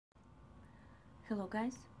Hello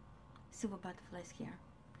guys, Silver Butterflies here.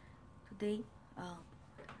 Today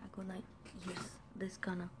I'm gonna use this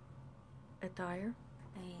kind of attire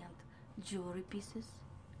and jewelry pieces,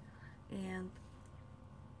 and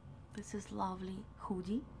this is lovely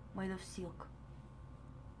hoodie made of silk,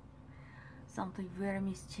 something very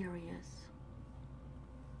mysterious.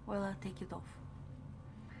 Well, I'll take it off.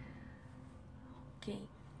 Okay,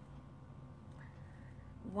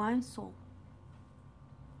 wine soul,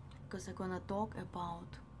 because I'm gonna talk about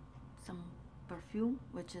some perfume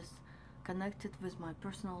which is connected with my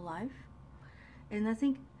personal life, and I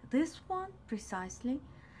think this one precisely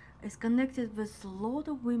is connected with a lot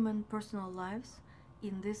of women personal lives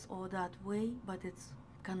in this or that way, but it's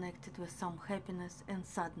connected with some happiness and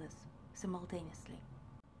sadness simultaneously.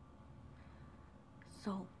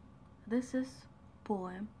 So this is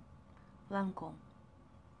poem Lancome.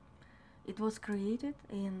 It was created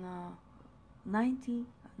in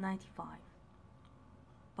 1995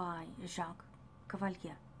 by Jacques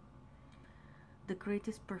Cavalier, the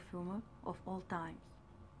greatest perfumer of all times.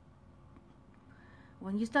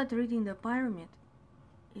 When you start reading the pyramid,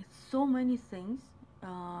 it's so many things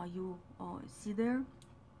you see there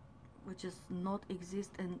which is not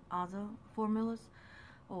exist in other formulas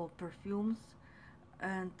or perfumes,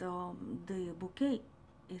 and the bouquet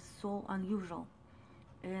is so unusual,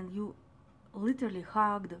 and you literally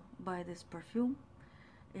hugged by this perfume,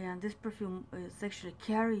 and this perfume is actually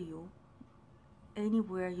carry you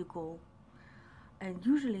anywhere you go. And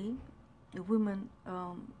usually the women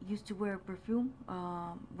used to wear perfume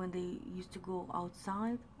when they used to go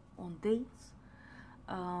outside on dates,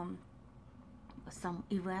 some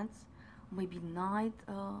events, maybe nightlife,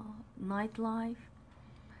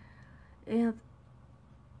 and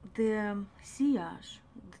the sillage,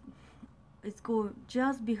 it's go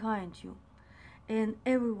just behind you, and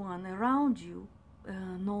everyone around you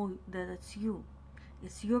know that it's you.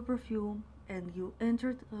 It's your perfume, and you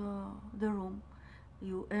entered the room,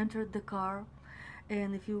 you entered the car,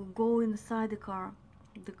 and if you go inside the car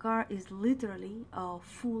is literally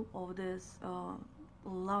full of this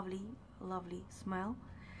lovely smell.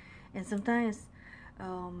 And sometimes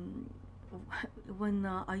when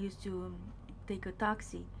I used to take a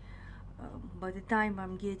taxi, by the time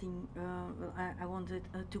I'm getting I wanted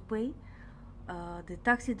to pay, the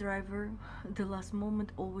taxi driver the last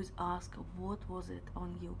moment always asked what was it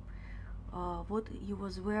on you, what you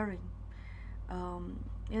was wearing,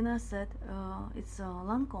 and I said it's a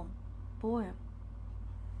Lancome poem.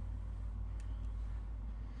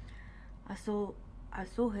 I so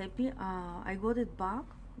happy. I got it back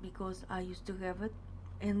because I used to have it,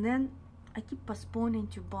 and then I keep postponing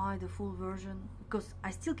to buy the full version because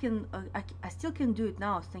I still can do it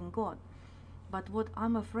now, thank God. But what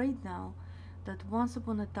I'm afraid now, that once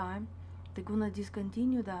upon a time they're gonna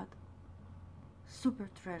discontinue that super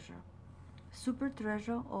treasure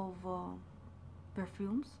of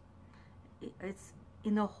perfumes. It's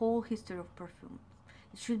in a whole history of perfume.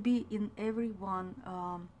 It should be in everyone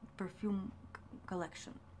perfume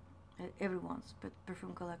collection, everyone's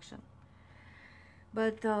perfume collection.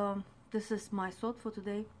 But this is my thought for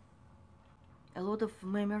today. A lot of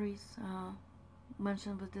memories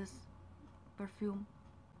mentioned with this perfume.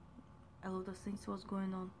 A lot of things was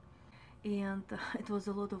going on, and it was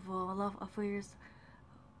a lot of love affairs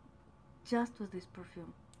just with this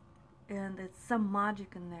perfume, and it's some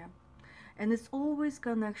magic in there, and it's always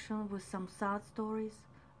connection with some sad stories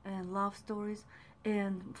and love stories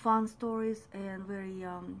and fun stories and very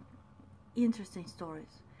interesting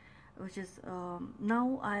stories, which is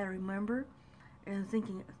now I remember and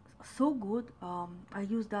thinking so good. I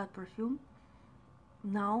use that perfume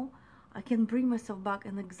now. I can bring myself back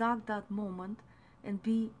in exact that moment and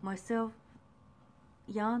be myself,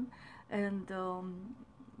 young and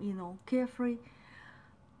you know, carefree,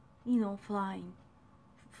 you know, flying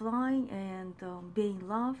and being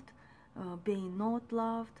loved, being not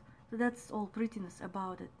loved. So that's all prettiness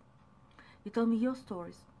about it. You tell me your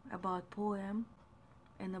stories about poem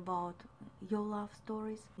and about your love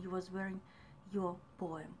stories. You was wearing your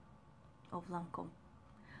poem of Lancome.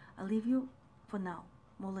 I'll leave you for now.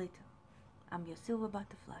 More later. I'm your silver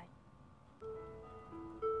butterfly.